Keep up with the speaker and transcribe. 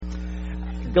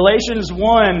Galatians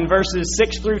 1, verses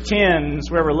 6 through 10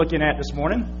 is where we're looking at this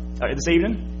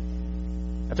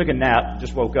evening. I took a nap,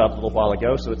 just woke up a little while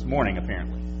ago, so it's morning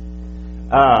apparently.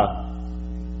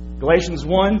 Galatians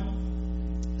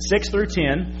 1, 6 through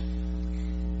 10.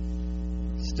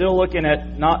 Still looking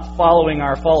at not following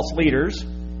our false leaders.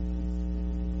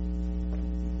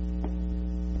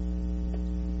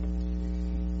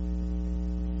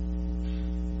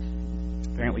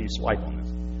 Apparently you swipe on this.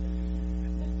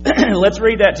 Let's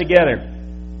read that together.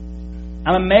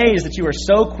 I'm amazed that you are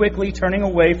so quickly turning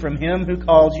away from Him who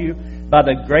called you by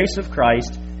the grace of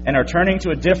Christ and are turning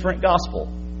to a different gospel.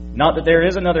 Not that there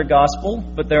is another gospel,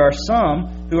 but there are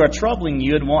some who are troubling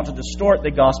you and want to distort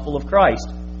the gospel of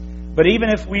Christ. But even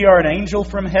if we or an angel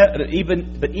from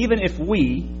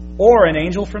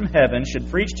heaven should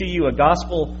preach to you a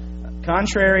gospel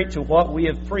contrary to what we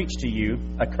have preached to you,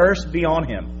 a curse be on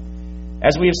him.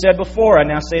 As we have said before, I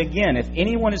now say again, if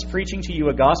anyone is preaching to you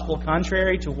a gospel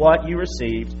contrary to what you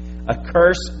received, a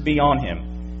curse be on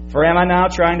him. For am I now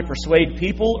trying to persuade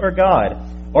people or God?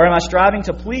 Or am I striving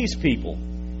to please people?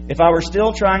 If I were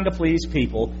still trying to please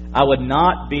people, I would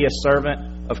not be a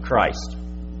servant of Christ.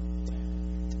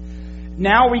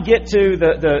 Now we get to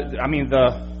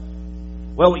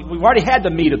we've already had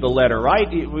the meat of the letter, right?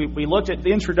 We looked at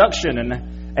the introduction, and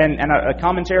a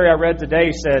commentary I read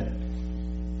today said,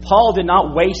 Paul did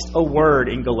not waste a word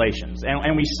in Galatians.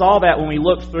 And we saw that when we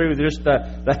looked through just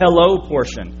the hello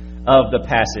portion of the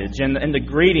passage and the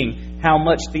greeting, how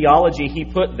much theology he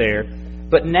put there.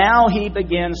 But now he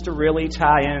begins to really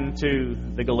tie into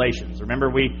the Galatians.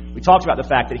 Remember, we talked about the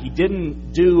fact that he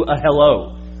didn't do a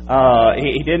hello.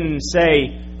 He didn't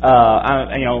say,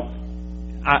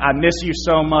 I miss you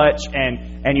so much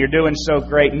and you're doing so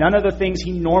great. None of the things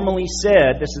he normally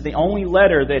said. This is the only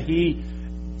letter that he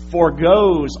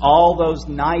forgoes all those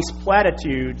nice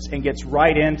platitudes and gets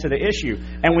right into the issue.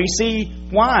 And we see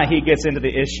why he gets into the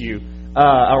issue,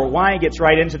 or why he gets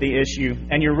right into the issue.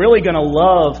 And you're really going to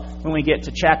love when we get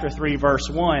to chapter 3, verse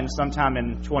 1, sometime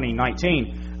in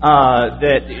 2019,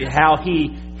 that how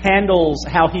he handles,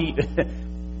 I'm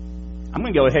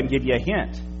going to go ahead and give you a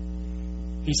hint.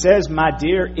 He says, my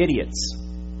dear idiots.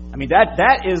 I mean,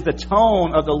 that is the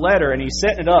tone of the letter, and he's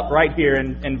setting it up right here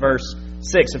in verse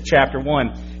 6 of chapter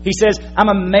 1. He says, I'm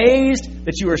amazed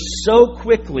that you are so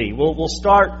quickly, we'll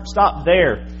stop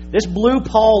there. This blew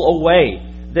Paul away,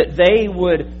 that they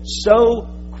would so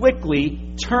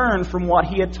quickly turn from what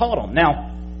he had taught them. Now,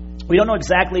 we don't know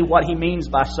exactly what he means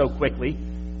by so quickly.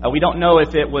 We don't know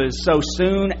if it was so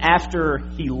soon after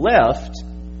he left,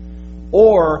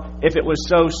 or if it was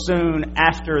so soon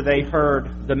after they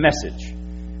heard the message.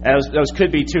 Those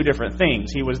could be two different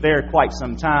things. He was there quite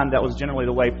some time. That was generally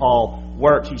the way Paul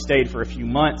worked. He stayed for a few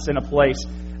months in a place.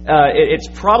 It's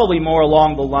probably more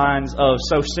along the lines of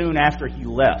so soon after he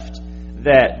left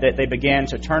that they began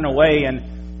to turn away and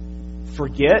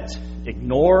forget,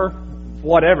 ignore,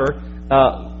 whatever,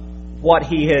 what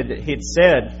he had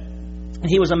said.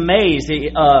 He was amazed.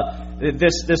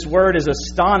 This word is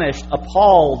astonished,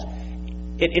 appalled.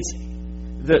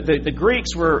 The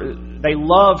Greeks they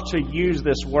love to use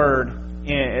this word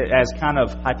as kind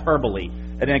of hyperbole,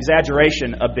 an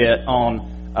exaggeration a bit on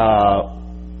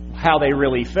how they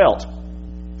really felt.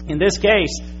 In this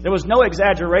case, there was no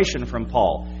exaggeration from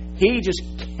Paul. He just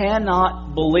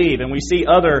cannot believe, and we see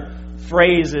other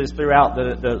phrases throughout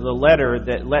the letter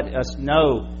that let us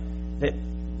know that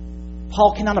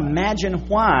Paul cannot imagine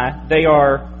why they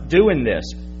are doing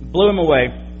this. Blew him away.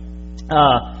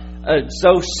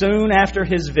 So soon after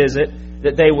his visit,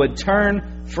 that they would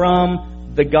turn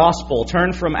from the gospel,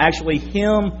 turn from actually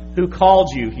Him who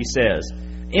called you, he says.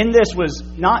 In this was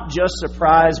not just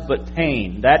surprise, but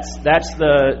pain. That's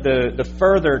the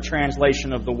further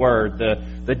translation of the word,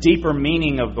 the deeper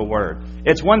meaning of the word.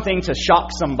 It's one thing to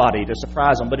shock somebody, to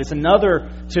surprise them, but it's another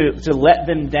to let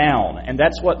them down. And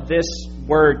that's what this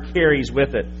word carries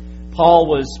with it.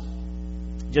 Paul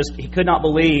he could not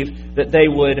believe that they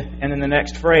would, and in the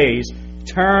next phrase,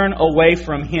 turn away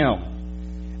from Him.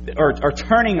 Or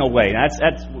turning away.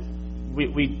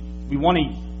 We want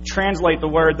to translate the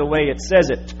word the way it says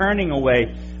it, turning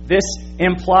away. This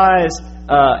implies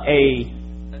a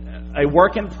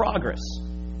work in progress.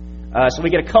 So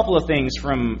we get a couple of things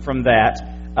from that.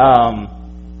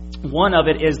 One of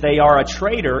it is they are a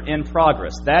traitor in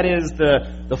progress. That is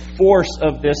the force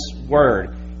of this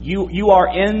word. You are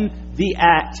in the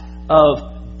act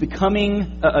of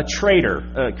becoming a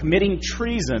traitor, committing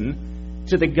treason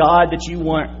to the God that you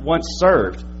once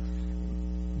served.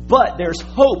 But there's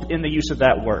hope in the use of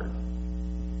that word.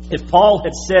 If Paul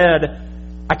had said,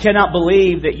 I cannot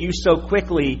believe that you so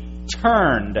quickly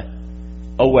turned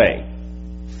away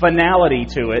finality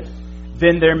to it,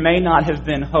 then there may not have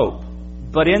been hope.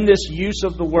 But in this use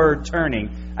of the word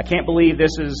turning, I can't believe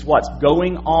this is what's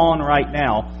going on right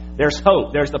now. There's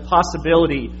hope. There's the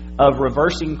possibility of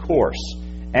reversing course.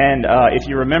 And if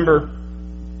you remember,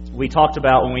 we talked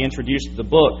about when we introduced the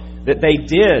book that they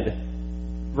did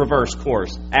reverse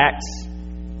course. Acts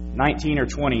 19 or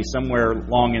 20, somewhere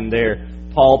along in there,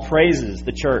 Paul praises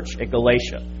the church at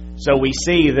Galatia. So we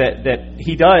see that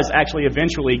he does actually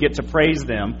eventually get to praise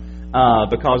them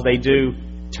because they do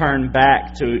turn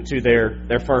back to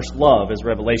their first love, as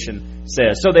Revelation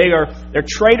says. So they're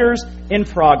traitors in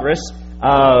progress.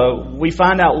 We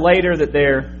find out later that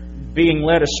they're being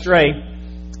led astray,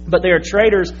 but they are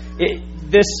traitors.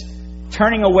 This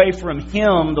turning away from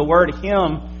Him, the word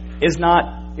Him, it's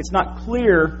not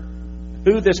clear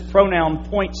who this pronoun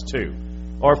points to,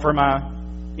 or for my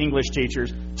English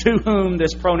teachers, to whom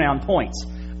this pronoun points.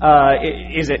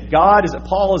 Is it God? Is it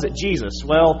Paul? Is it Jesus?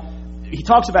 Well, he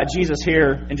talks about Jesus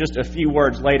here in just a few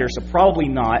words later, so probably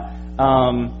not.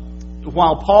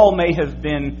 While Paul may have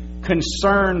been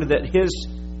concerned that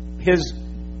his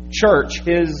church,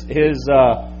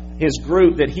 his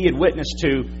group that he had witnessed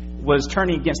to was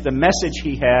turning against the message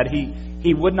he had,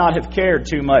 he would not have cared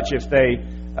too much if they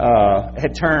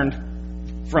had turned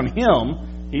from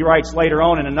him. He writes later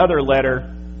on in another letter,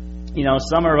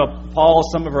 some are of Paul,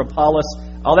 some are of Apollos.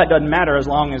 All that doesn't matter as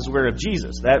long as we're of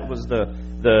Jesus. That was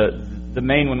the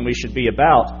main one we should be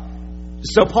about.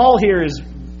 So Paul here is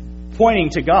pointing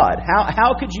to God.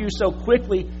 How could you so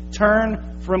quickly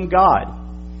turn from God?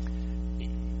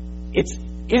 It's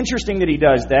interesting that he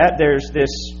does that. There's this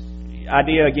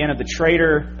idea again of the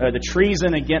traitor, the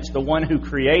treason against the one who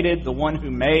created, the one who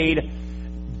made.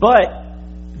 But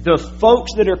the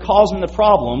folks that are causing the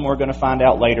problem, we're going to find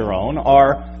out later on,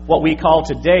 are what we call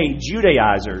today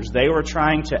Judaizers. They were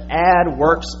trying to add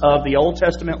works of the Old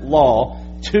Testament law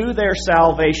to their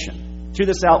salvation,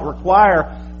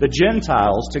 require the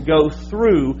Gentiles to go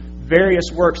through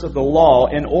various works of the law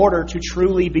in order to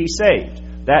truly be saved.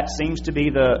 That seems to be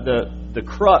the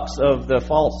crux of the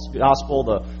false gospel,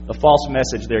 the false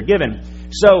message they're given.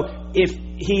 So if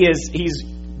he's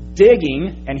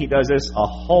digging, and he does this a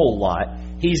whole lot,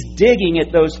 he's digging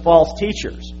at those false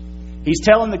teachers. He's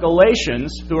telling the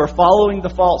Galatians who are following the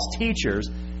false teachers,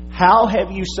 how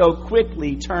have you so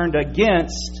quickly turned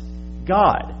against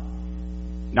God?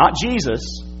 Not Jesus,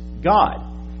 God.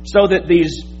 So that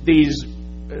these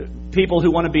people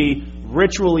who want to be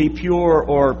ritually pure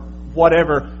or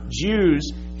whatever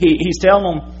Jews, he's telling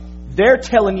them, they're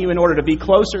telling you in order to be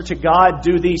closer to God,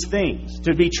 do these things.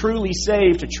 To be truly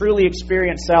saved, to truly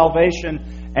experience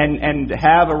salvation and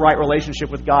have a right relationship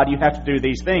with God, you have to do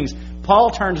these things.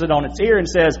 Paul turns it on its ear and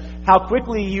says, how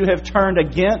quickly you have turned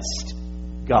against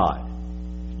God.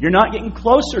 You're not getting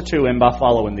closer to Him by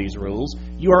following these rules.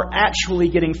 You are actually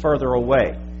getting further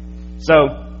away. So,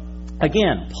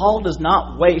 again, Paul does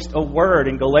not waste a word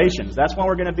in Galatians. That's why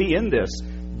we're going to be in this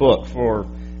book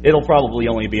it'll probably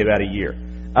only be about a year.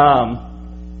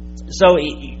 So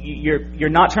you're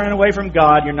not turning away from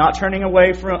God. You're not turning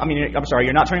away from.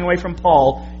 You're not turning away from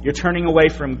Paul. You're turning away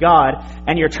from God,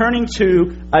 and you're turning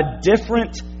to a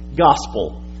different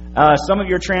gospel. Some of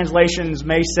your translations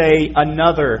may say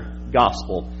another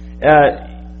gospel.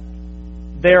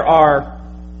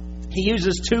 He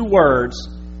uses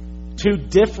two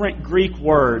different Greek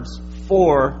words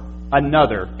for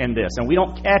another in this, and we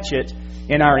don't catch it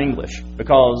in our English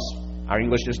because our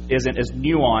English just isn't as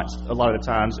nuanced a lot of the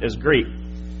times as Greek.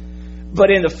 But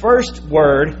in the first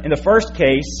word, in the first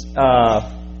case,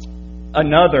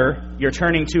 another, you're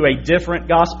turning to a different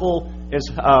gospel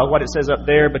is what it says up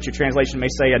there, but your translation may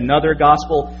say another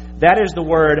gospel. That is the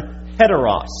word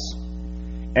heteros.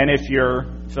 And if you're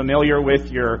familiar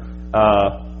with your,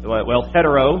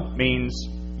 hetero means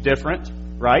different,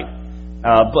 right?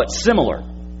 But similar.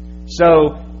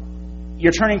 So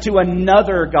you're turning to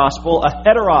another gospel, a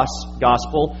heteros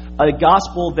gospel, a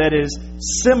gospel that is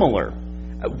similar.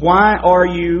 Why are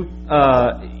you?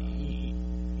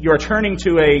 You're turning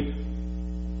to a.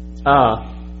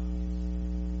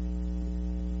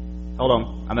 Hold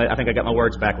on, I think I got my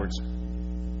words backwards.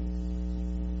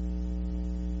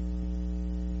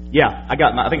 Yeah, I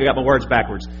think I got my words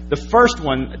backwards. The first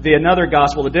one, the another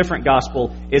gospel, the different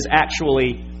gospel, is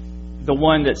actually the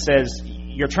one that says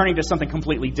you're turning to something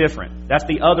completely different. That's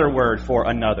the other word for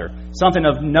another. Something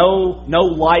of no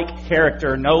like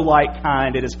character, no like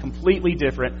kind. It is completely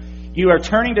different. You are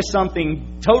turning to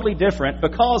something totally different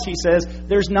because, he says,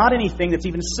 there's not anything that's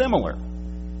even similar.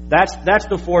 That's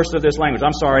the force of this language.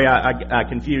 I'm sorry, I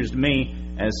confused me,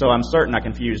 and so I'm certain I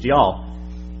confused y'all.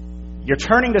 You're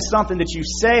turning to something that you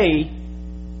say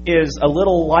is a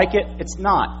little like it. It's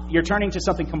not. You're turning to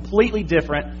something completely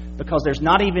different because there's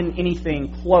not even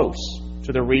anything close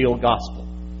to the real gospel.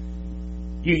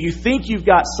 You think you've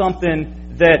got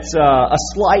something that's a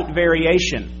slight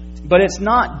variation, but it's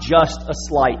not just a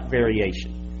slight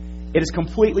variation. It is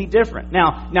completely different.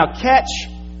 Now catch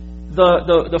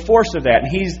the force of that.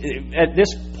 And he's at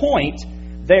this point,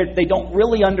 they don't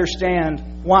really understand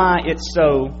why it's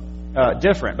so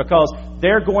different, because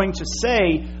they're going to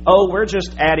say, oh, we're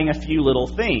just adding a few little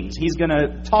things. He's going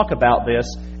to talk about this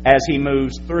as he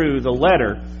moves through the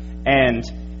letter. And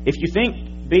if you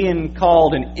think being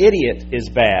called an idiot is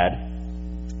bad,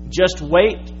 just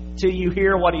wait till you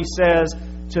hear what he says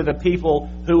to the people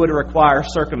who would require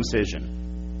circumcision.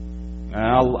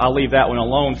 I'll leave that one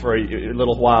alone for a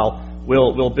little while.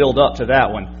 We'll build up to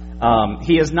that one.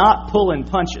 He is not pulling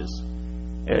punches.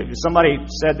 Somebody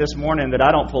said this morning that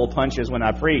I don't pull punches when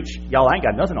I preach. Y'all, I ain't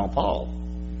got nothing on Paul.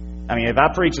 I mean, if I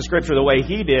preached the Scripture the way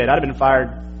he did, I'd have been fired.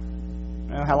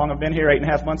 How long have I been here?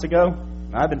 8.5 months ago?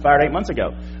 I've been fired 8 months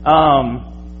ago.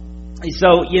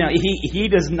 So, he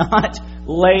does not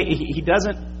he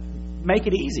doesn't make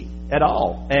it easy at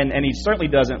all. And he certainly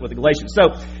doesn't with the Galatians.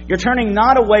 So, you're turning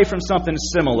not away from something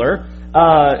similar,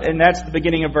 and that's the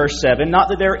beginning of verse 7. Not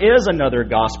that there is another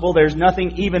gospel. There's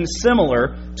nothing even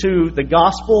similar to the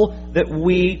gospel that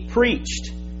we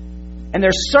preached. And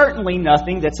there's certainly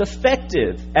nothing that's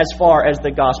effective as far as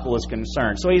the gospel is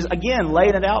concerned. So he's, again,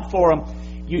 laying it out for them.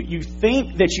 You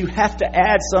think that you have to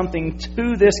add something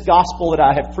to this gospel that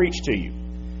I have preached to you.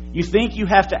 You think you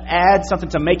have to add something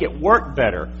to make it work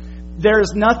better.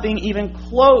 There's nothing even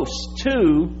close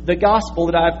to the gospel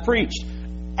that I've preached.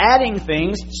 Adding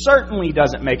things certainly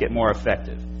doesn't make it more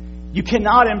effective. You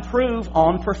cannot improve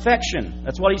on perfection.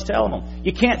 That's what he's telling them.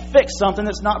 You can't fix something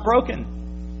that's not broken.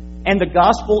 And the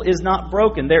gospel is not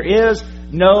broken. There is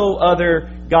no other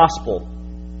gospel.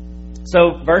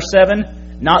 So, verse 7,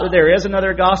 not that there is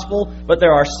another gospel, but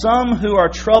there are some who are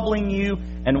troubling you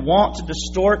and want to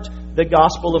distort the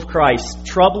gospel of Christ.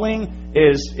 Troubling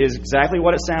is exactly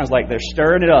what it sounds like. They're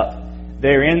stirring it up.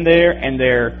 They're in there and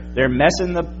they're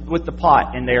messing with the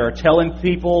pot, and they are telling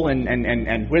people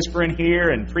and whispering here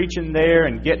and preaching there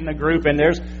and getting a group. And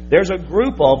there's a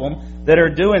group of them that are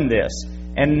doing this.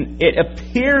 And it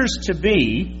appears to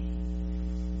be,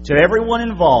 to everyone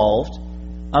involved,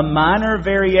 a minor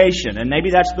variation. And maybe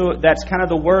that's kind of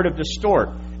the word of distort.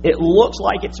 It looks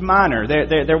like it's minor.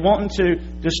 They're wanting to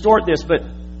distort this. But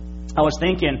I was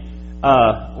thinking,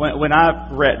 when I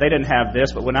read, they didn't have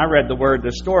this, but when I read the word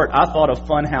distort, I thought of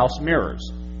funhouse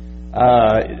mirrors.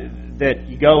 That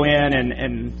you go in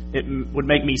and it would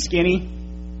make me skinny.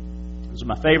 Those are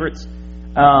my favorites.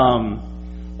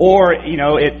 Or,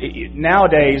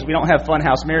 nowadays we don't have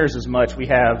funhouse mirrors as much. We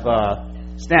have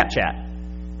Snapchat.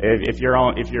 If you're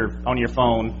on your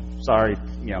phone, sorry,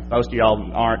 most of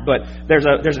y'all aren't. But there's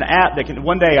an app that can.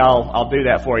 One day I'll do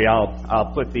that for you.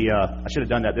 I'll put I should have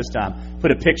done that this time.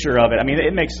 Put a picture of it. I mean,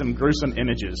 it makes some gruesome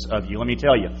images of you. Let me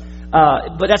tell you.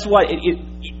 But that's what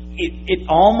it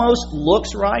almost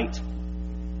looks right,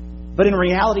 but in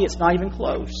reality, it's not even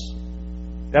close.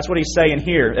 That's what he's saying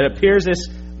here. It appears this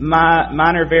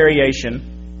minor variation.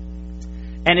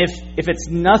 And if it's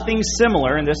nothing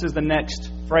similar, and this is the next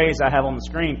phrase I have on the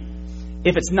screen,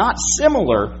 if it's not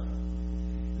similar,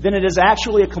 then it is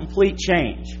actually a complete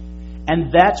change.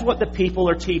 And that's what the people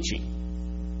are teaching.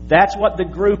 That's what the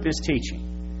group is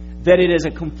teaching. That it is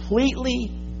a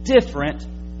completely different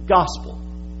gospel.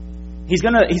 He's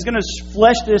gonna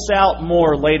flesh this out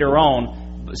more later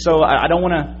on. So I don't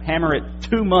want to hammer it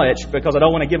too much because I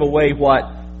don't want to give away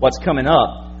what's coming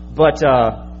up. But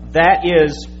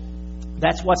that's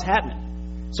what's happening.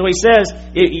 So he says,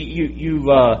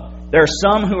 there are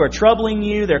some who are troubling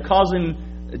you. They're causing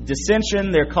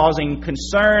dissension. They're causing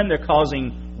concern. They're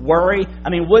causing worry. I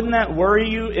mean, wouldn't that worry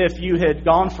you if you had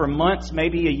gone for months,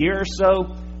 maybe a year or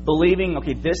so, believing,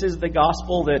 okay, this is the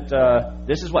gospel, that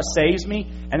this is what saves me,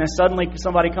 and then suddenly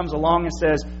somebody comes along and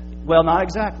says, well, not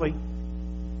exactly.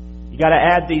 You got to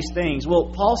add these things.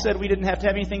 Well, Paul said we didn't have to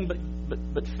have anything but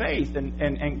faith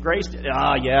and grace. Yeah,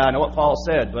 I know what Paul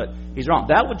said, but he's wrong.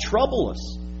 That would trouble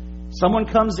us. Someone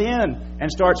comes in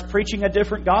and starts preaching a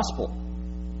different gospel.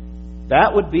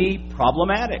 That would be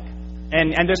problematic.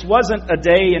 And this wasn't a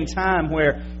day and time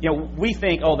where, we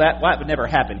think, that would never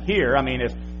happen here. I mean,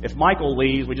 if Michael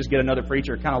leaves, we just get another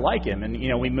preacher kind of like him and,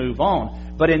 we move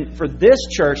on. But for this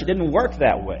church, it didn't work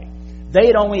that way. They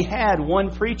had only had one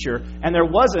preacher, and there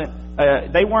wasn't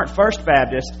they weren't First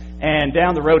Baptist, and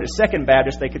down the road at Second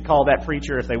Baptist they could call that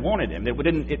preacher if they wanted him. That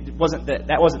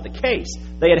wasn't the case.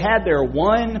 They had their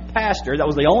one pastor. That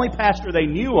was the only pastor they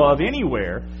knew of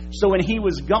anywhere. So when he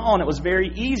was gone, it was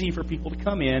very easy for people to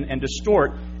come in and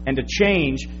distort and to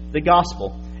change the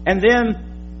gospel. And then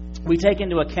we take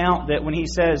into account that when he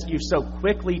says, "You've so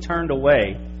quickly turned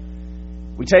away,"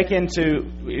 we take into,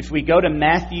 if we go to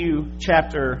Matthew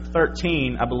chapter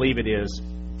 13, I believe it is.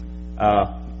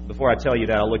 Before I tell you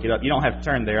that, I'll look it up. You don't have to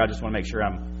turn there. I just want to make sure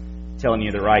I'm telling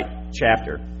you the right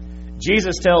chapter.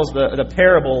 Jesus tells the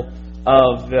parable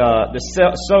of the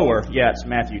sower. Yeah, it's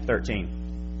Matthew 13.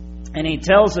 And he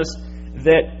tells us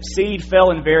that seed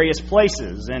fell in various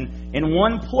places. And in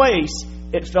one place,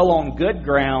 it fell on good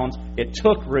ground, it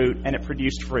took root, and it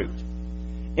produced fruit.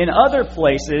 In other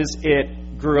places,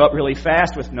 it grew up really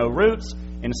fast with no roots.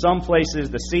 In some places,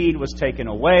 the seed was taken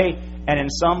away. And in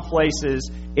some places,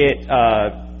 it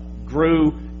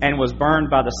grew and was burned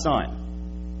by the sun.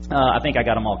 I think I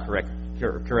got them all correct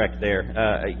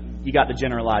there. You got the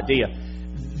general idea.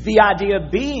 The idea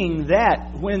being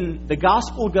that when the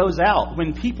gospel goes out,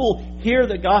 when people hear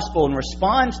the gospel and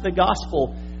respond to the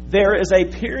gospel, there is a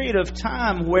period of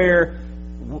time where,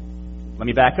 let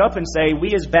me back up and say,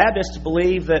 we as Baptists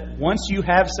believe that once you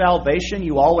have salvation,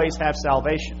 you always have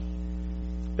salvation.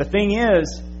 The thing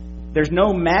is, there's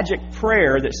no magic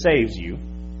prayer that saves you.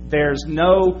 There's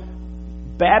no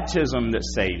baptism that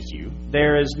saves you.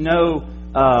 There is no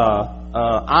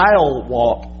aisle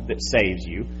walk that saves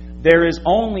you. There is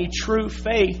only true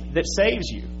faith that saves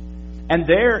you. And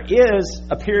there is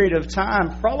a period of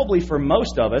time, probably for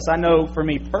most of us, I know for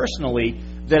me personally,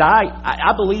 that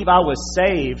I believe I was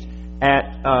saved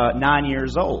at 9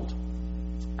 years old.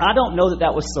 I don't know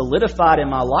that was solidified in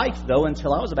my life, though,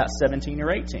 until I was about 17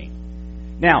 or 18.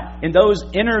 Now, in those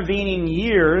intervening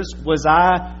years, was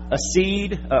I a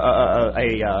seed,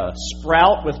 a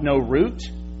sprout with no root,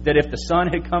 that if the sun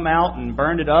had come out and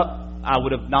burned it up, I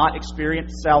would have not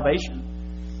experienced salvation?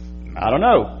 I don't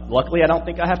know. Luckily, I don't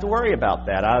think I have to worry about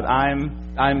that.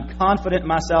 I'm confident in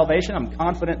my salvation. I'm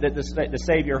confident that the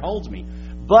Savior holds me.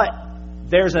 But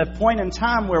there's a point in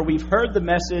time where we've heard the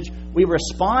message, we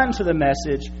respond to the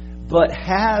message, but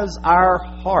has our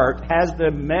heart, has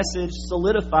the message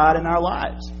solidified in our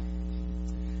lives?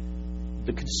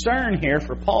 The concern here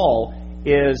for Paul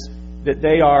is that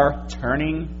they are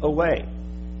turning away.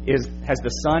 Has the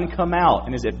sun come out,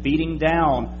 and is it beating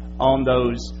down on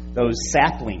those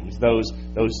saplings,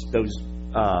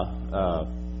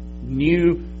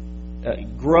 new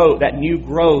growth, that new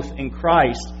growth in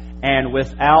Christ, and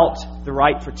without the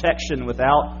right protection,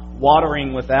 without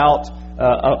watering, without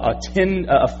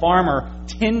a farmer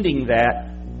tending that,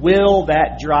 will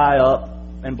that dry up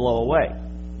and blow away?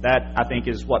 That, I think,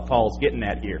 is what Paul's getting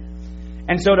at here.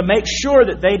 And so to make sure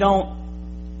that they don't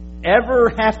ever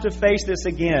have to face this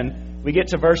again, we get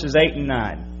to verses 8 and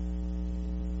 9.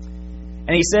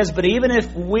 And he says, "But even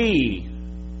if we,"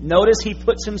 notice he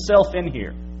puts himself in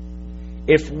here,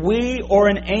 "if we or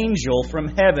an angel from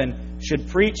heaven should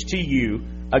preach to you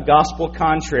a gospel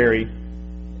contrary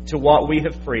to what we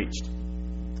have preached."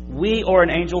 We or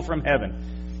an angel from heaven.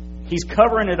 He's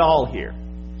covering it all here.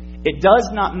 It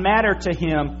does not matter to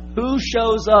him who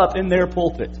shows up in their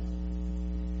pulpit.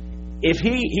 If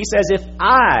he says, if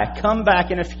I come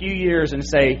back in a few years and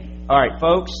say, "All right,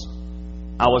 folks,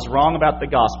 I was wrong about the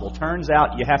gospel. Turns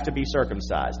out you have to be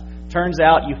circumcised. Turns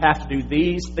out you have to do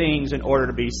these things in order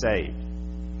to be saved."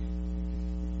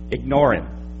 Ignore him.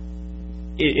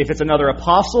 If it's another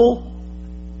apostle,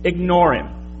 ignore him.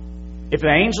 If an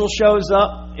angel shows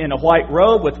up in a white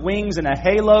robe with wings and a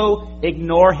halo,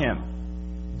 ignore him.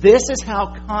 This is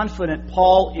how confident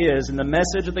Paul is in the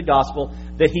message of the gospel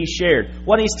that he shared.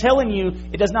 What he's telling you,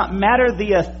 it does not matter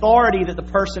the authority that the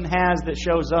person has that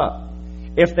shows up.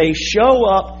 If they show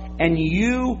up and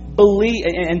you believe,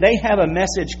 and they have a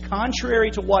message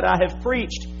contrary to what I have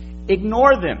preached,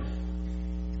 ignore them.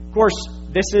 Of course,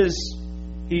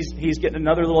 he's getting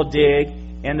another little dig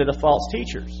into the false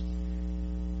teachers.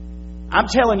 I'm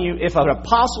telling you, if an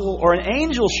apostle or an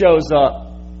angel shows up,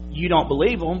 you don't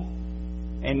believe them.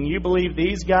 And you believe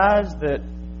these guys that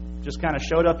just kind of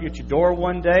showed up at your door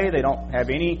one day. They don't have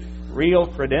any real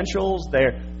credentials.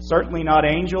 They're certainly not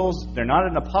angels. They're not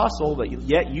an apostle, but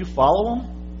yet you follow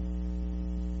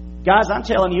them? Guys, I'm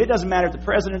telling you, it doesn't matter if the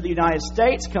President of the United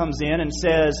States comes in and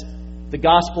says the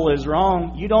gospel is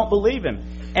wrong. You don't believe him.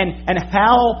 And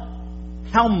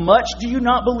how much do you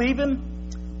not believe him?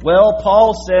 Well,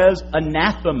 Paul says,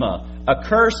 anathema, a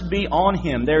curse be on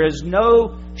him. There is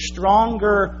no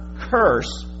stronger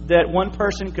curse that one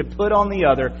person could put on the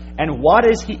other. And what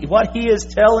he is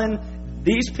telling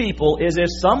these people is if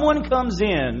someone comes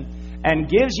in and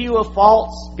gives you a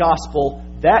false gospel,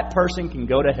 that person can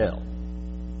go to hell.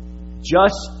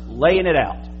 Just laying it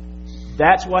out.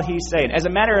 That's what he's saying. As a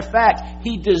matter of fact,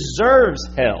 he deserves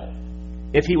hell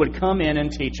if he would come in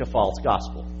and teach a false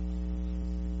gospel.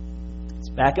 Let's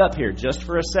back up here just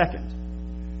for a second.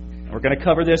 We're going to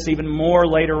cover this even more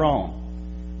later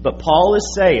on. But Paul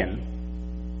is saying,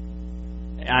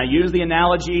 I used the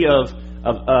analogy of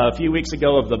a few weeks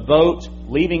ago of the boat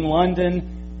leaving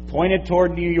London, pointed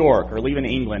toward New York, or leaving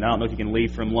England. I don't know if you can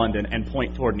leave from London and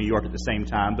point toward New York at the same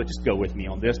time, but just go with me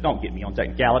on this. Don't get me on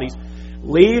technicalities.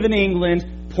 Leave in England,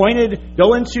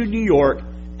 go into New York,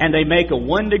 and they make a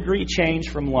 1 degree change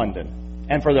from London.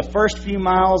 And for the first few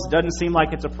miles, it doesn't seem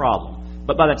like it's a problem.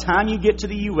 But by the time you get to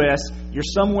the U.S., you're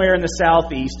somewhere in the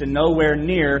southeast and nowhere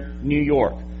near New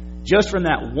York. Just from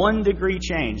that 1 degree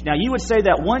change. Now, you would say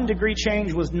that 1 degree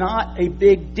change was not a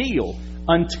big deal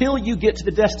until you get to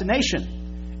the destination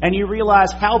and you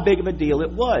realize how big of a deal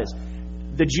it was.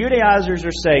 The Judaizers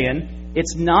are saying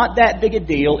it's not that big a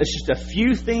deal. It's just a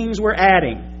few things we're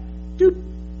adding.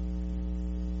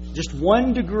 Just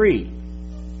 1 degree.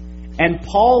 And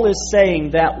Paul is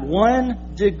saying that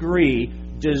 1 degree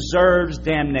deserves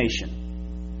damnation.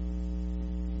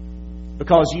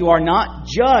 Because you are not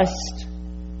just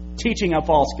teaching a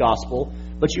false gospel,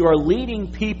 but you are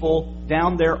leading people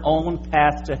down their own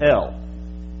path to hell.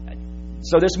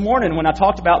 So this morning, when I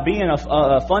talked about being a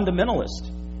fundamentalist,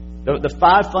 the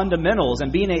 5 fundamentals,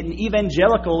 and being an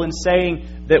evangelical and saying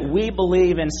that we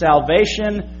believe in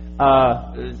salvation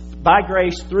by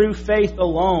grace through faith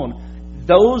alone,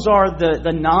 those are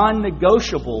the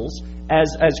non-negotiables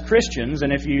as Christians.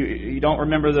 And if you don't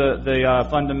remember the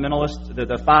fundamentalist,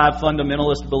 the 5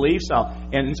 fundamentalist beliefs,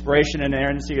 inspiration and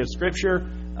inerrancy of Scripture,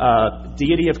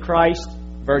 deity of Christ,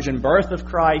 virgin birth of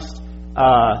Christ,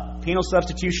 penal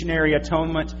substitutionary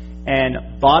atonement,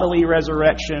 and bodily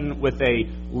resurrection with a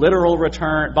literal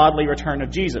bodily return of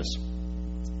Jesus.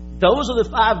 Those are the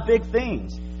 5 big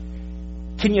things.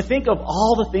 Can you think of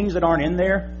all the things that aren't in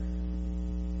there?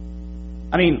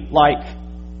 I mean, like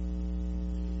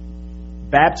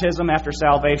baptism after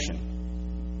salvation.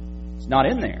 It's not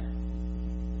in there.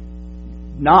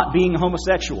 Not being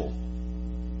homosexual.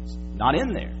 It's not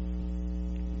in there.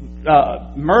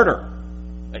 Murder.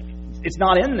 It's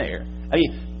not in there. I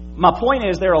mean, my point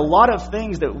is there are a lot of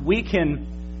things that we can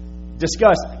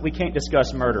discuss. We can't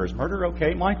discuss murder. Is murder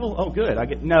okay, Michael? Oh, good.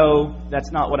 No,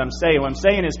 that's not what I'm saying. What I'm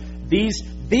saying is these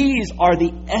are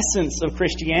the essence of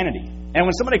Christianity. And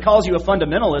when somebody calls you a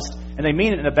fundamentalist and they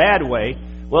mean it in a bad way,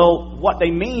 well, what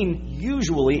they mean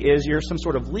usually is you're some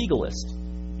sort of legalist.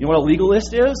 You know what a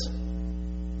legalist is?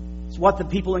 It's what the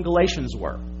people in Galatians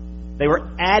were. They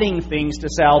were adding things to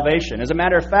salvation. As a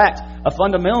matter of fact, a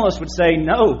fundamentalist would say,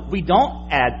 no, we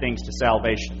don't add things to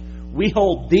salvation. We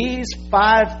hold these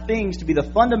 5 things to be the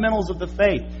fundamentals of the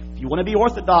faith. If you want to be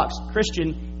Orthodox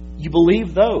Christian, you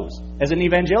believe those. As an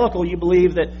evangelical, you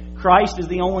believe that Christ is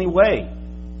the only way.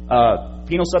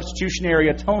 Penal substitutionary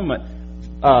atonement,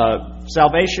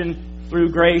 salvation through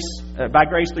grace, by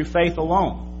grace through faith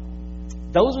alone.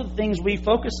 Those are the things we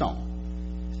focus on.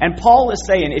 And Paul is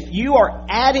saying, if you are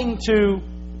adding to,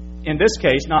 in this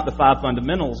case, not the 5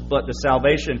 fundamentals, but the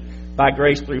salvation by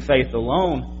grace through faith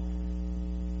alone,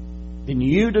 then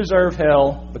you deserve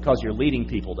hell because you're leading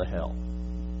people to hell.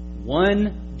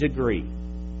 1 degree.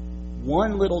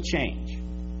 1 little change.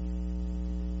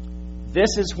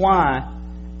 This is why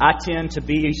I tend to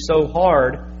be so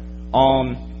hard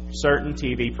on certain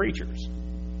TV preachers.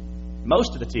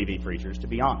 Most of the TV preachers, to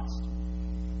be honest.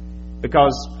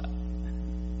 Because,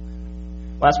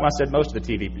 well, that's why I said most of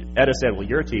the TV. Etta said, well,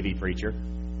 you're a TV preacher.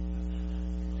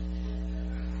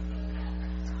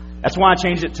 That's why I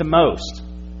changed it to most.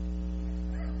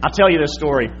 I'll tell you this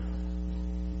story. It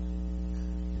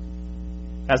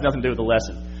has nothing to do with the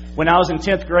lesson. When I was in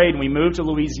 10th grade and we moved to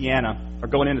Louisiana, or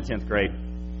going into 10th grade,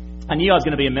 I knew I was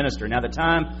going to be a minister. Now, at the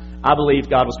time, I believed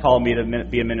God was calling me to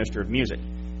be a minister of music.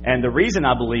 And the reason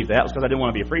I believed that was because I didn't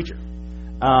want to be a preacher.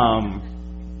 And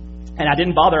I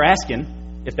didn't bother asking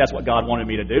if that's what God wanted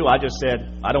me to do. I just said,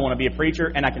 I don't want to be a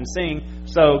preacher and I can sing,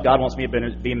 so God wants me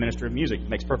to be a minister of music. It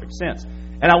makes perfect sense.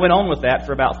 And I went on with that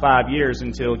for about 5 years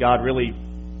until God really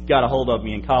got a hold of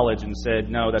me in college and said,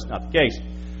 no, that's not the case.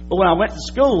 But when I went to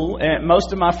school, and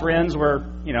most of my friends were,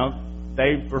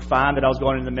 they were fine that I was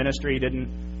going into the ministry.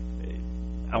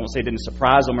 I won't say it didn't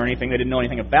surprise them or anything. They didn't know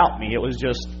anything about me. It was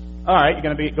just, all right, you're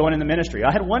going to be going in the ministry.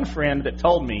 I had one friend that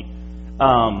told me,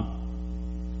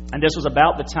 and this was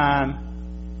about the time,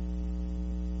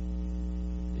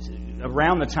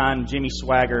 around the time Jimmy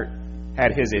Swaggart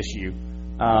had his issue.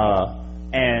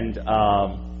 And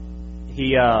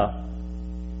he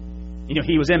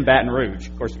was in Baton Rouge.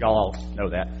 Of course, y'all all know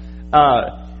that.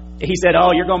 He said,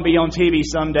 "Oh, you're going to be on TV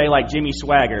someday like Jimmy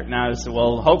Swaggart." And I said,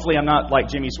 "Well, hopefully I'm not like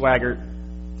Jimmy Swaggart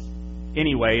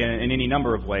anyway, in any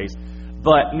number of ways.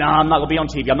 But no, I'm not going to be on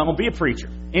TV. I'm not going to be a preacher.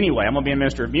 Anyway, I'm going to be a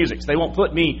minister of music. So they won't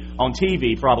put me on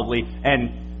TV probably."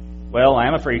 And, well, I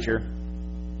am a preacher.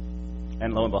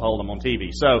 And lo and behold, I'm on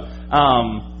TV. So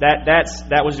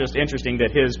that was just interesting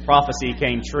that his prophecy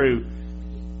came true.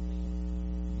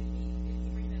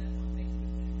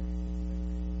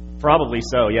 Probably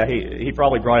so. Yeah, he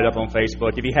probably brought it up on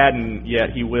Facebook. If he hadn't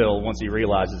yet, he will once he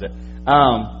realizes it.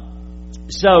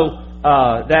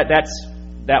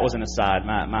 That was an aside.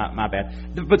 My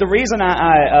bad. But the reason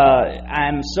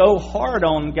I'm so hard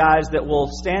on guys that will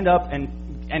stand up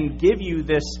and give you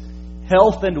this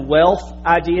health and wealth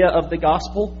idea of the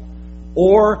gospel,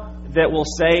 or that will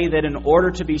say that in order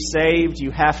to be saved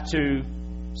you have to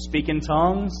speak in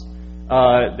tongues.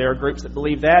 There are groups that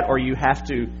believe that, or you have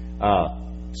to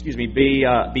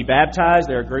be baptized.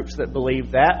 There are groups that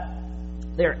believe that.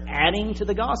 They're adding to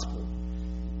the gospel.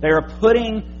 They are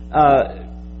putting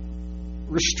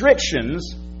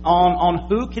restrictions on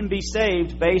who can be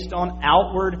saved based on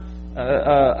outward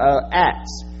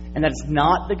acts, and that's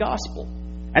not the gospel.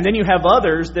 And then you have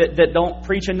others that don't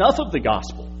preach enough of the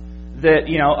gospel. That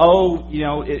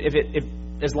if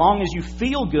as long as you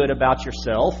feel good about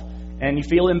yourself and you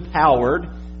feel empowered.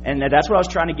 And that's what I was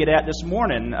trying to get at this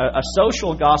morning. A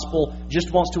social gospel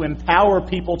just wants to empower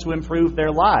people to improve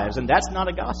their lives, and that's not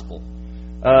a gospel.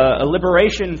 A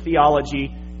liberation theology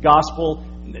gospel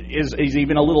is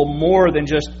even a little more than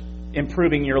just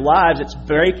improving your lives. It's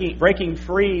breaking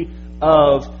free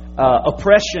of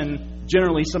oppression,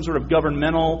 generally some sort of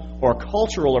governmental or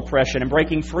cultural oppression, and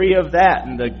breaking free of that.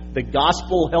 And the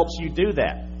gospel helps you do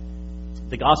that.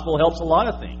 The gospel helps a lot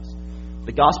of things.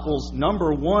 The gospel's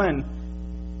number one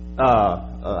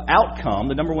outcome,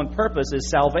 the number one purpose, is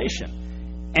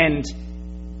salvation. And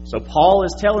so Paul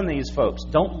is telling these folks,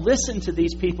 don't listen to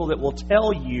these people that will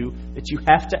tell you that you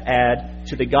have to add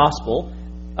to the gospel.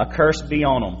 A curse be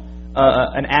on them,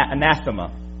 an anathema.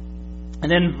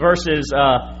 And then verses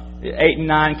 8 and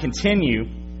 9 continue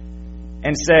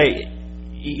and say,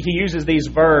 he uses these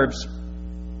verbs,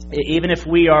 even if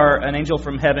we are an angel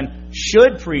from heaven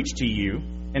should preach to you,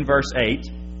 in verse 8.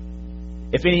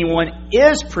 If anyone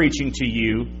is preaching to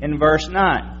you, in verse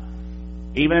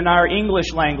 9. Even in our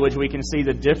English language, we can see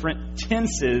the different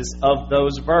tenses of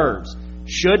those verbs.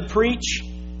 Should preach,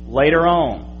 later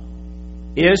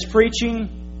on. Is preaching,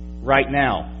 right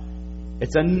now.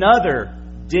 It's another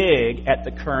dig at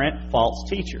the current false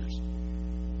teachers.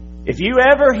 If you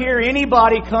ever hear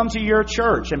anybody come to your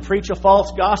church and preach a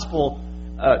false gospel,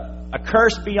 a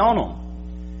curse be on them.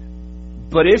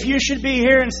 But if you should be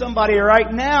hearing somebody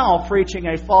right now preaching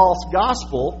a false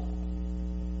gospel,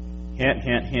 hint,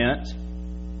 hint, hint,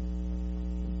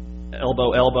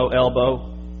 elbow, elbow,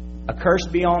 elbow, a curse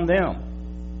be on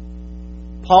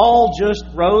them. Paul just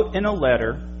wrote in a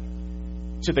letter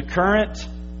to the current,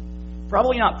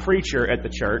 probably not preacher at the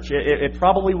church, it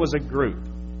probably was a group.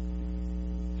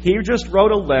 He just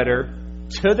wrote a letter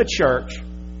to the church,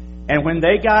 and when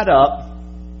they got up,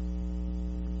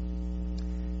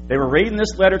 they were reading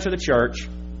this letter to the church,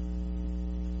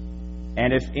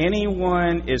 and if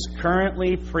anyone is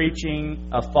currently preaching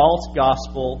a false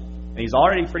gospel, and he's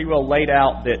already pretty well laid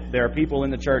out that there are people in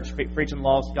the church preaching a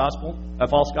false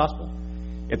gospel.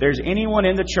 If there's anyone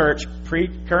in the church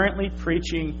currently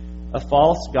preaching a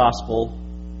false gospel,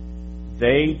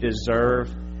 they deserve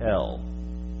hell.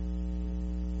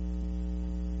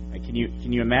 Can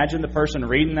you imagine the person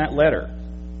reading that letter?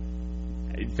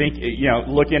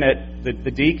 Looking at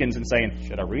the deacons and saying,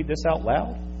 "Should I read this out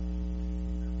loud?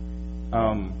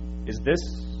 Am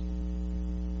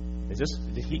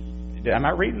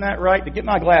I reading that right? To get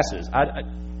my glasses."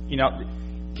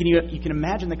 You can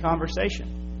imagine the conversation,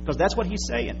 because that's what he's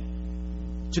saying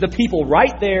to the people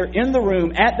right there in the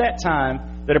room at that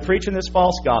time that are preaching this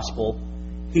false gospel.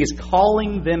 He is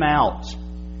calling them out.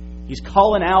 He's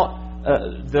calling out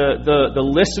the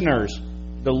listeners,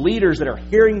 the leaders that are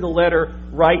hearing the letter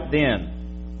right then.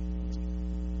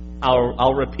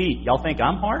 I'll repeat. Y'all think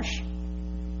I'm harsh?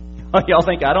 Y'all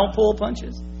think I don't pull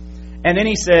punches? And then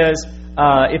he says,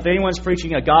 if anyone's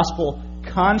preaching a gospel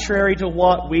contrary to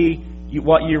what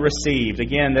you received.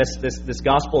 Again, this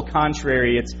gospel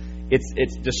contrary,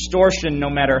 it's distortion,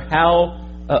 no matter how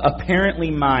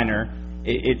apparently minor.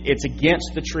 It's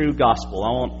against the true gospel. I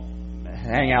won't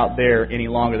hang out there any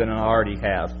longer than I already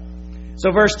have.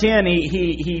 So verse 10,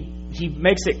 he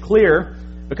makes it clear,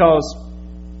 because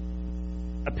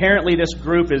apparently this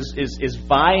group is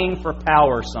vying for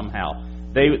power somehow.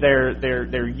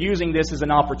 They're using this as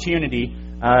an opportunity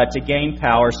to gain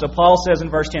power. So Paul says in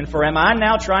verse 10, "For am I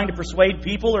now trying to persuade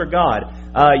people or God?"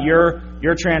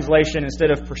 Your translation,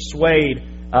 instead of persuade,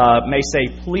 may say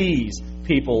please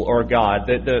people or God.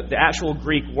 The actual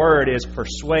Greek word is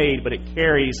persuade, but it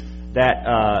carries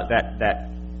that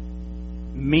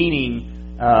meaning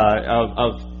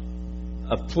of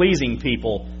pleasing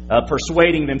people,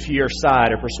 persuading them to your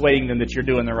side, or persuading them that you're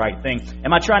doing the right thing.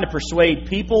 Am I trying to persuade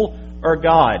people or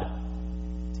God?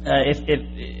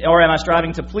 Or am I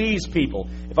striving to please people?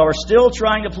 If I were still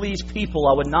trying to please people,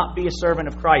 I would not be a servant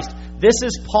of Christ. This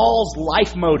is Paul's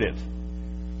life motive.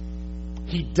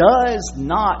 He does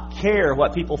not care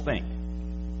what people think.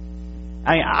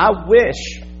 I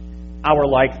wish I were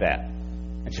like that.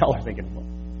 And y'all are thinking, well,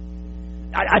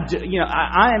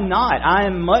 I am not. I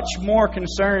am much more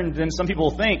concerned than some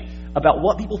people think about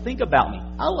what people think about me.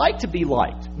 I like to be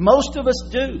liked. Most of us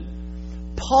do.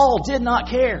 Paul did not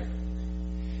care.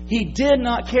 He did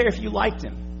not care if you liked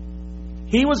him.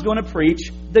 He was going to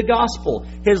preach the gospel.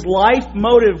 His life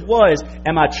motive was,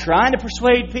 am I trying to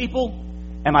persuade people?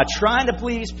 Am I trying to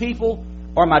please people?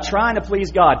 Or am I trying to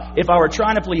please God? If I were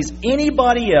trying to please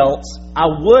anybody else, I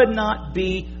would not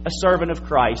be a servant of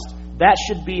Christ. That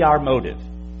should be our motive.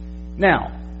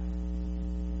 Now,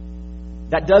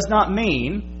 that does not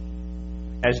mean,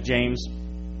 as James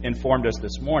informed us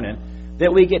this morning,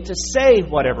 that we get to say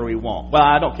whatever we want. Well,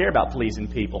 I don't care about pleasing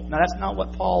people. No, that's not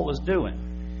what Paul was doing.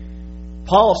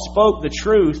 Paul spoke the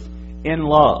truth in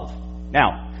love.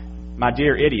 Now, my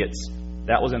dear idiots,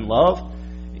 that was in love?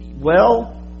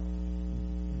 Well,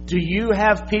 do you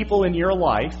have people in your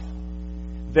life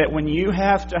that when you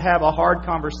have to have a hard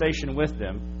conversation with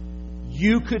them,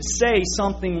 you could say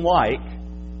something like,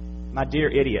 "My dear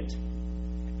idiot,"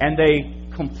 and they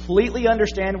completely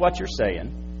understand what you're saying?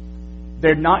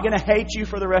 They're not going to hate you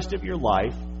for the rest of your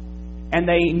life. And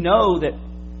they know that,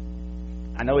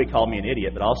 I know he called me an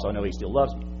idiot, but also I know he still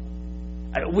loves me.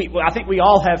 I think we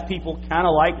all have people kind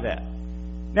of like that.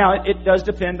 Now, it does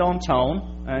depend on tone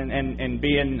and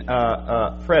being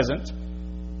present.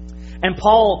 And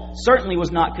Paul certainly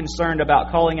was not concerned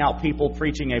about calling out people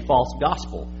preaching a false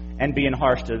gospel and being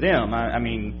harsh to them. I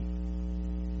mean,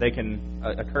 they can,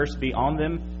 a curse be on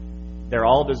them. They're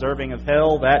all deserving of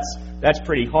hell. That's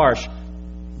pretty harsh.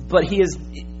 But he is,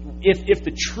 if the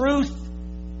truth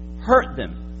hurt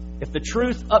them, if the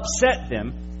truth upset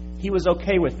them, he was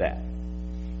okay with that.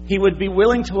 He would be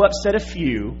willing to upset a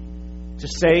few to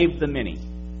save the many,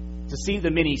 to see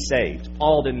the many saved.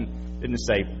 Paul didn't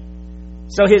save them.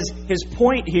 So his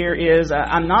point here is,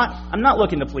 I'm not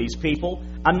looking to please people.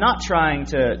 I'm not trying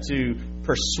to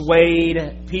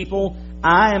persuade people.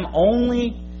 I am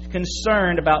only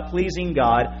concerned about pleasing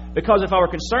God, because if I were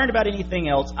concerned about anything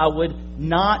else, I would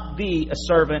not be a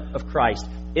servant of Christ.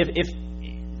 If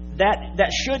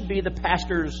that should be the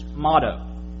pastor's motto.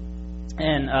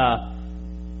 And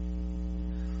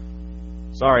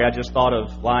sorry, I just thought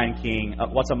of Lion King.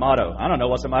 What's a motto? I don't know.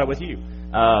 What's a motto with you?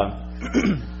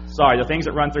 Sorry, the things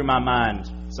that run through my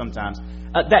mind sometimes.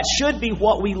 That should be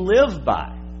what we live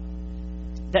by.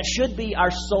 That should be our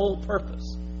sole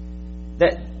purpose.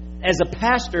 That as a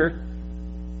pastor,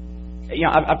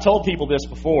 I've told people this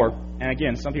before, and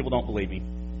again, some people don't believe me.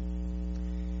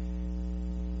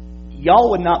 Y'all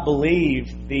would not believe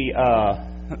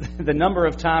the number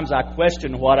of times I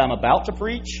question what I'm about to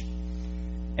preach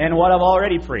and what I've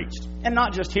already preached. And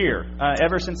not just here,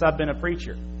 ever since I've been a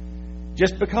preacher.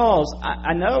 Just because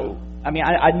I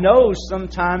know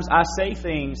sometimes I say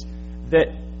things that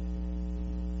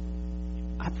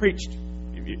I preached.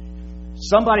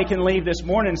 Somebody can leave this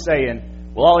morning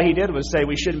saying, well, all he did was say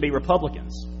we shouldn't be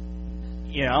Republicans.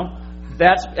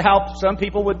 That's how some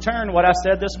people would turn what I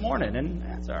said this morning, and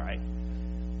that's all right.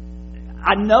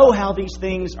 I know how these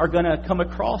things are going to come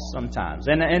across sometimes,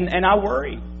 and I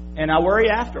worry. And I worry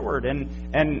afterward. And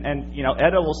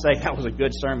Etta will say, that was a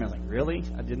good sermon. I was like, really?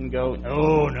 I didn't go,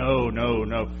 no.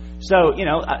 So,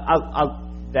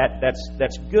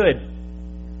 that's good.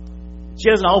 She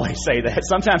doesn't always say that.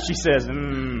 Sometimes she says,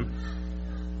 you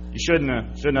shouldn't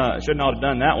have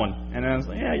done that one. And I was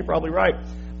like, yeah, you're probably right.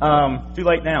 Too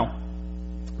late now.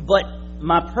 But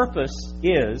my purpose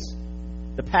is,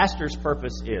 the pastor's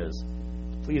purpose is,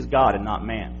 to please God and not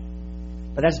man.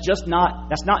 But that's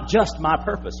not just my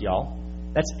purpose, y'all.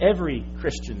 That's every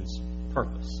Christian's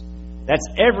purpose. That's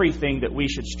everything that we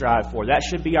should strive for. That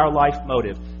should be our life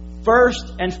motive.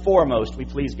 First and foremost, we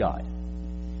please God.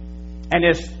 And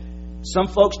if some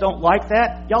folks don't like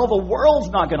that, y'all, the world's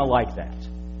not going to like that.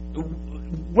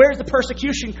 Where's the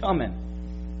persecution coming?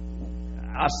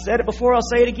 I've said it before, I'll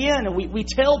say it again. We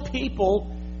tell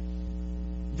people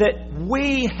that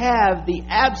we have the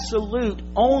absolute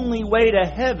only way to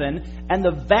heaven, and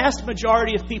the vast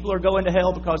majority of people are going to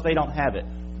hell because they don't have it.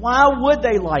 Why would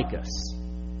they like us?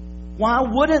 Why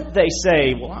wouldn't they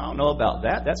say, well, I don't know about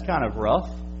that. That's kind of rough.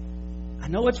 I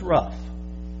know it's rough.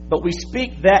 But we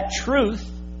speak that truth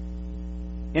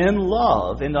in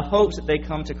love, in the hopes that they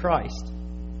come to Christ.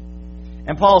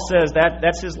 And Paul says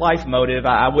that's his life motive.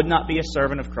 I would not be a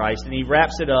servant of Christ. And he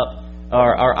wraps it up,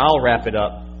 or I'll wrap it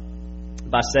up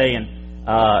by saying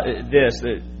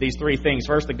these three things.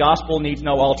 First, the gospel needs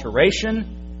no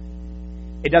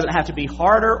alteration. It doesn't have to be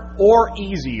harder or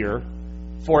easier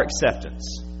for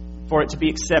acceptance, for it to be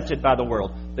accepted by the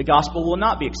world. The gospel will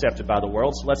not be accepted by the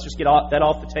world, so let's just get that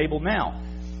off the table now.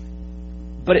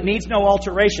 But it needs no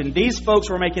alteration. These folks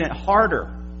were making it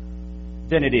harder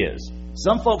than it is.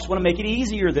 Some folks want to make it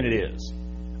easier than it is.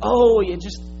 Oh, you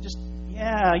just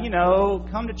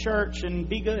come to church and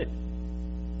be good.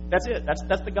 That's it.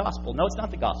 That's the gospel. No, it's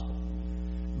not the gospel.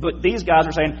 But these guys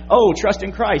are saying, oh, trust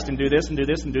in Christ and do this and do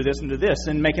this and do this and do this,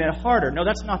 and making it harder. No,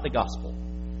 that's not the gospel.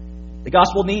 The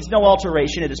gospel needs no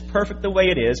alteration. It is perfect the way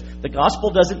it is. The gospel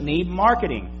doesn't need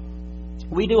marketing.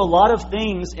 We do a lot of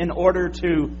things in order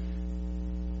to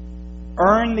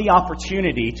earn the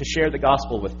opportunity to share the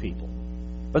gospel with people.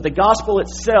 But the gospel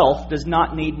itself does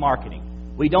not need marketing.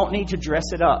 We don't need to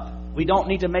dress it up. We don't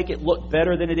need to make it look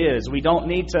better than it is. We don't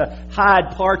need to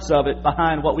hide parts of it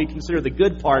behind what we consider the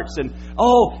good parts. And,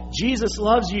 oh, Jesus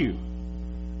loves you.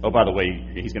 Oh, by the way,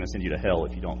 He's going to send you to hell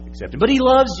if you don't accept Him. But He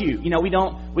loves you. You know, we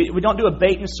don't do a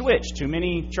bait and switch. Too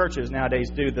many churches nowadays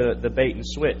do the bait and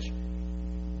switch.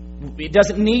 It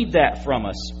doesn't need that from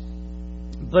us.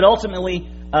 But ultimately,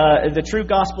 the true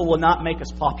gospel will not make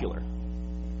us popular.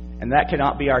 And that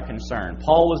cannot be our concern.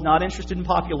 Paul was not interested in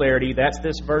popularity. That's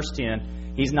this verse 10.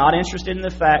 He's not interested in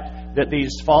the fact that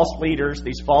these false leaders,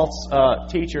 these false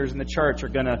teachers in the church are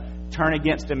going to turn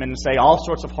against him and say all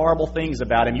sorts of horrible things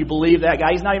about him. You believe that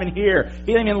guy? He's not even here.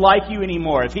 He doesn't even like you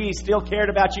anymore. If he still cared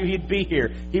about you, he'd be here.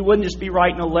 He wouldn't just be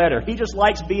writing a letter. He just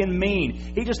likes being mean.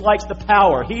 He just likes the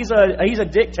power. He's a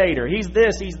dictator. He's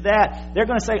this, he's that. They're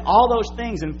going to say all those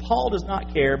things, and Paul does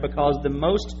not care, because the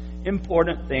most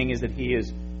important thing is that he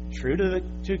is true to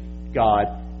God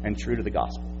and true to the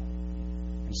gospel.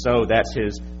 And so that's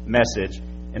his message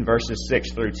in verses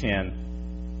 6 through 10.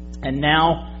 And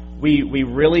now we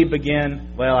really begin,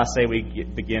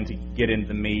 begin to get into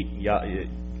the meat. Y'all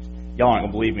aren't going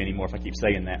to believe me anymore if I keep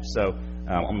saying that. So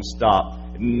I'm going to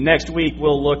stop. Next week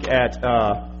we'll look at,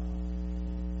 I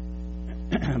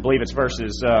believe it's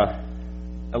verses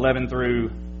 11 through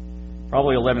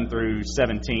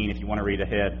 17 if you want to read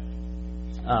ahead.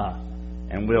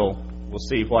 And we'll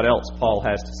see what else Paul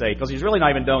has to say, because he's really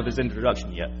not even done with his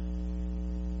introduction yet.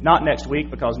 Not next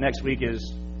week, because next week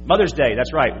is Mother's Day.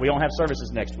 That's right. We don't have services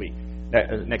next week,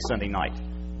 next Sunday night.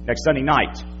 Next Sunday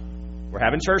night. We're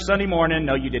having church Sunday morning.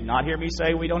 No, you did not hear me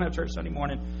say we don't have church Sunday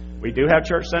morning. We do have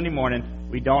church Sunday morning.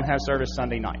 We don't have service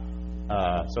Sunday night.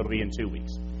 So it'll be in 2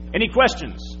 weeks. Any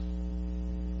questions?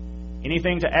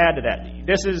 Anything to add to that?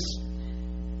 This is,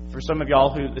 for some of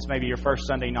y'all who this may be your first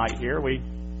Sunday night here, we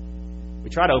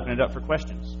try to open it up for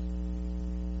questions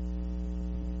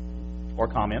or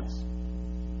comments.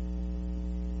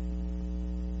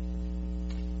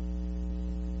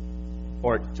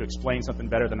 Or to explain something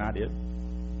better than I did.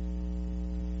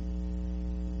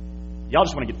 Y'all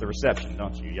just want to get the reception,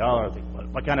 don't you? Y'all are thinking,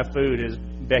 what kind of food has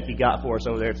Becky got for us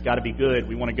over there? It's got to be good.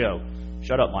 We want to go.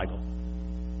 Shut up, Michael.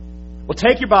 Well,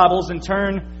 take your Bibles and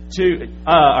turn to...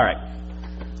 all right.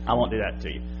 I won't do that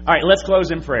to you. All right, let's close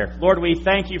in prayer. Lord, we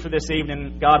thank you for this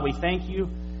evening. God, we thank you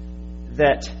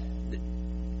that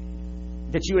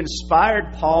you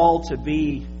inspired Paul to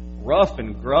be rough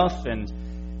and gruff,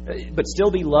 but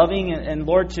still be loving, and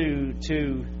Lord,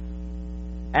 to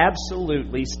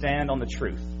absolutely stand on the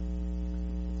truth.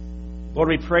 Lord,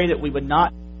 we pray that we would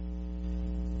not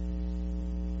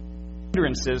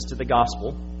hindrances to the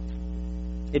gospel.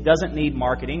 It doesn't need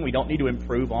marketing. We don't need to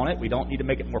improve on it. We don't need to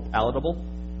make it more palatable.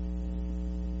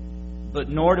 But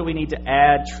nor do we need to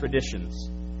add traditions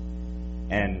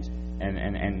and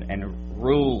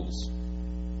rules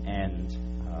and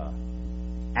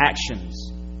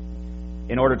actions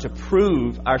in order to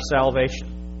prove our salvation.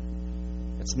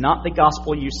 It's not the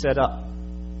gospel you set up.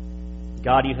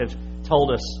 God, you have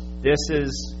told us this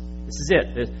is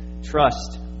it.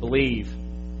 Trust, believe,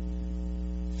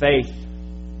 faith.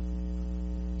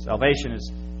 Salvation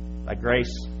is by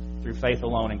grace through faith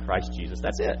alone in Christ Jesus.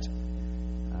 That's it.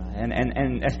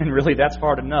 And really, that's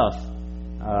hard enough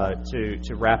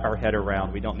to wrap our head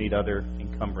around. We don't need other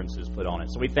encumbrances put on it.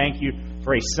 So we thank you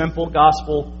for a simple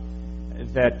gospel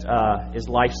that is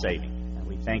life-saving. And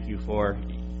we thank you for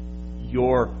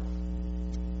your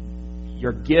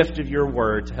gift of your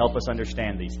word to help us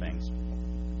understand these things.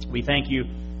 We thank you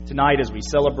tonight as we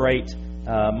celebrate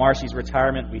Marcy's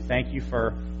retirement. We thank you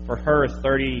for her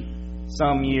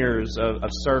 30-some years of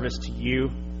service to you.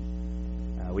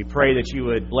 We pray that you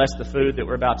would bless the food that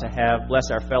we're about to have,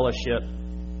 bless our fellowship,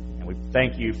 and we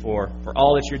thank you for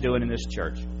all that you're doing in this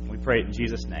church. We pray it in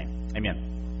Jesus' name. Amen.